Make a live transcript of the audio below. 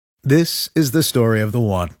This is the story of the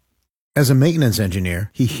one. As a maintenance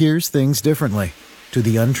engineer, he hears things differently. To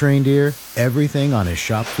the untrained ear, everything on his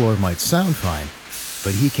shop floor might sound fine,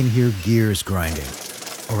 but he can hear gears grinding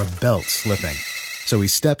or a belt slipping. So he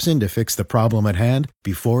steps in to fix the problem at hand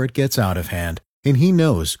before it gets out of hand. And he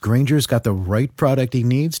knows Grainger's got the right product he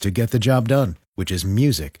needs to get the job done, which is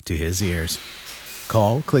music to his ears.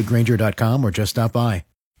 Call, click Grainger.com, or just stop by.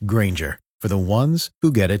 Grainger, for the ones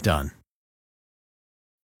who get it done.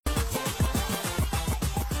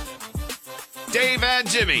 Dave and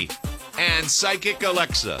Jimmy and Psychic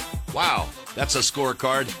Alexa. Wow, that's a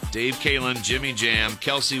scorecard. Dave Kalin, Jimmy Jam,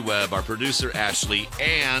 Kelsey Webb, our producer Ashley,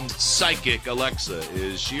 and Psychic Alexa.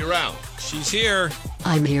 Is she around? She's here.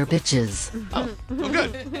 I'm here, bitches. Oh, well,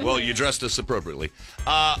 good. Well, you dressed us appropriately.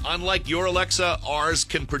 Unlike your Alexa, ours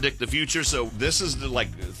can predict the future. So this is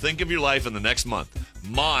think of your life in the next month.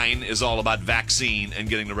 Mine is all about vaccine and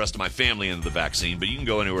getting the rest of my family into the vaccine, but you can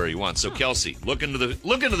go anywhere you want. So, Kelsey, look into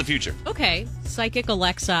the future. Okay, Psychic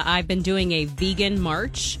Alexa, I've been doing a vegan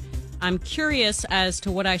march. I'm curious as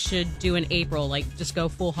to what I should do in April, like just go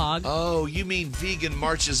full hog. Oh, you mean vegan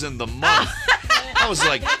marches in the month? I was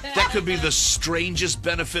like, that could be the strangest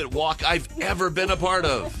benefit walk I've ever been a part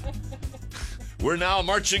of. We're now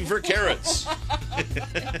marching for carrots.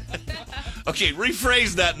 Okay,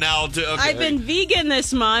 rephrase that now. I've been vegan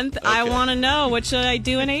this month. Okay. I want to know, what should I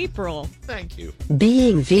do in April? Thank you.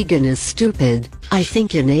 Being vegan is stupid. I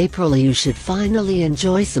think in April you should finally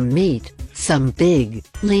enjoy some meat. Some big,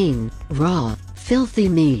 lean, raw, filthy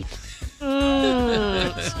meat. Agree.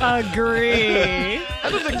 I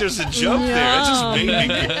don't think there's a joke there. It just made me...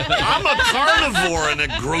 I'm a carnivore, and it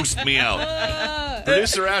grossed me out.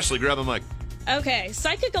 Producer Ashley, grab a mic. Okay,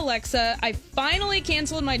 Psychic Alexa, I finally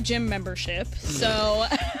canceled my gym membership, so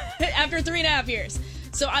after 3.5 years.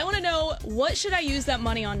 So I want to know, what should I use that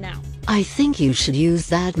money on now? I think you should use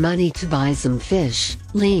that money to buy some fish.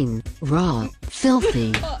 Lean, raw,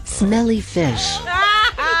 filthy, smelly fish.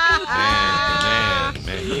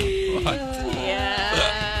 Man. What?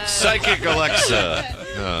 Yeah. Psychic Alexa.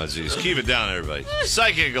 Oh, jeez. Keep it down, everybody.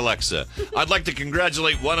 Psychic Alexa. I'd like to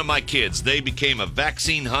congratulate one of my kids. They became a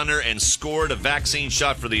vaccine hunter and scored a vaccine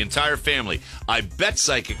shot for the entire family. I bet,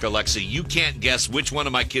 Psychic Alexa, you can't guess which one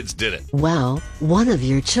of my kids did it. Well, one of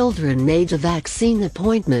your children made a vaccine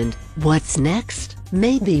appointment. What's next?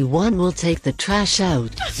 Maybe one will take the trash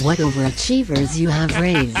out. What overachievers you have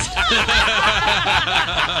raised.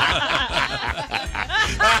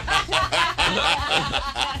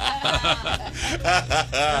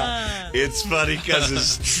 It's funny because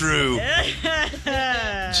it's true.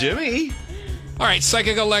 Jimmy? All right,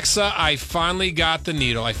 Psychic Alexa, I finally got the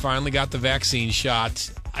needle. I finally got the vaccine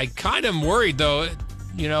shot. I kind of am worried, though,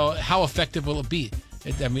 how effective will it be?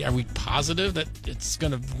 I mean, are we positive that it's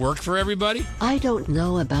going to work for everybody? I don't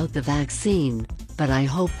know about the vaccine, but I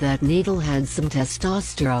hope that needle had some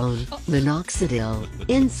testosterone, minoxidil,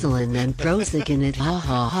 insulin, and Prozac in it. Ha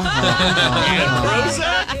ha ha ha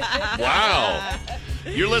ha. Wow.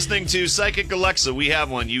 You're listening to Psychic Alexa. We have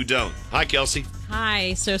one. You don't. Hi, Kelsey.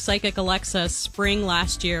 Hi. So Psychic Alexa, spring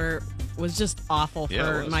last year was just awful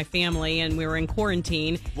for my family, and we were in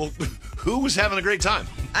quarantine. Well, who was having a great time?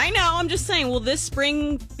 I know. I'm just saying, will this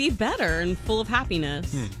spring be better and full of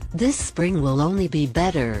happiness? This spring will only be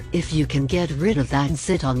better if you can get rid of that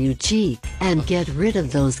zit on your cheek and get rid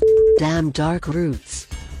of those damn dark roots.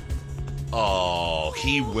 Oh,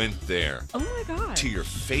 he went there. Oh, my God. To your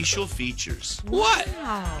facial features. What?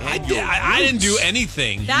 Wow. I didn't do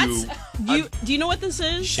anything. Do you know what this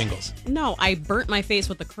is? Shingles. No, I burnt my face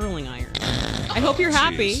with a curling iron. I hope you're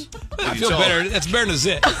happy. I feel better. That's better than a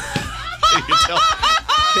zit.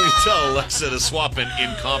 Can you tell Alexa to swap in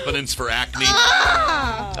incompetence for acne?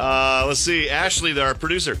 Let's see. Ashley, our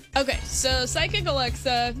producer. Okay, so Psychic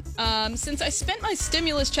Alexa, since I spent my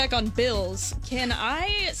stimulus check on bills, can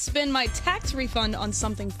I spend my tax refund on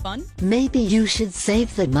something fun? Maybe you should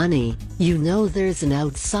save the money. There's an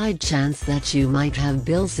outside chance that you might have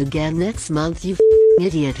bills again next month, you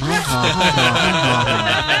idiot.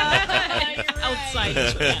 Outside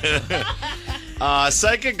chance.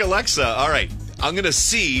 Psychic Alexa. All right. I'm going to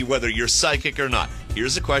see whether you're psychic or not.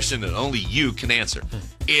 Here's a question that only you can answer.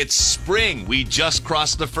 It's spring. We just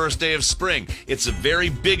crossed the first day of spring. It's a very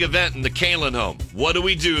big event in the Kalin home. What do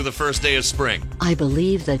we do the first day of spring? I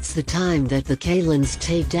believe that's the time that the Kalins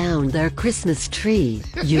take down their Christmas tree.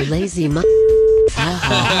 You lazy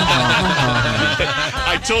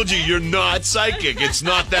I told you, you're not psychic. It's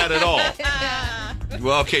not that at all.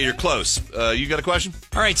 Well, okay, you're close. You got a question?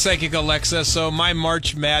 All right, Psychic Alexa. So my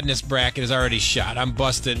March Madness bracket is already shot. I'm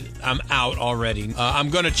busted. I'm out already. I'm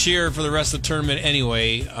going to cheer for the rest of the tournament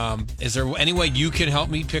anyway. Is there any way you can help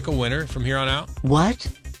me pick a winner from here on out? What?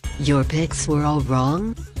 Your picks were all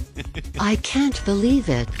wrong? I can't believe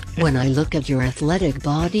it. When I look at your athletic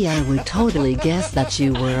body, I would totally guess that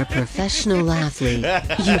you were a professional athlete.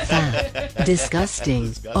 You fat,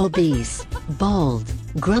 disgusting, obese, bald,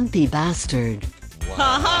 grumpy bastard.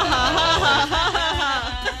 Man.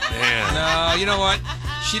 No, you know what?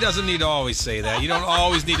 She doesn't need to always say that. You don't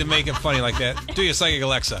always need to make it funny like that. Do you, Psychic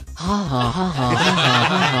Alexa? Ha ha ha ha ha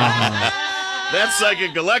ha ha ha. That's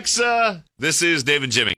Psychic Alexa. This is Dave and Jimmy.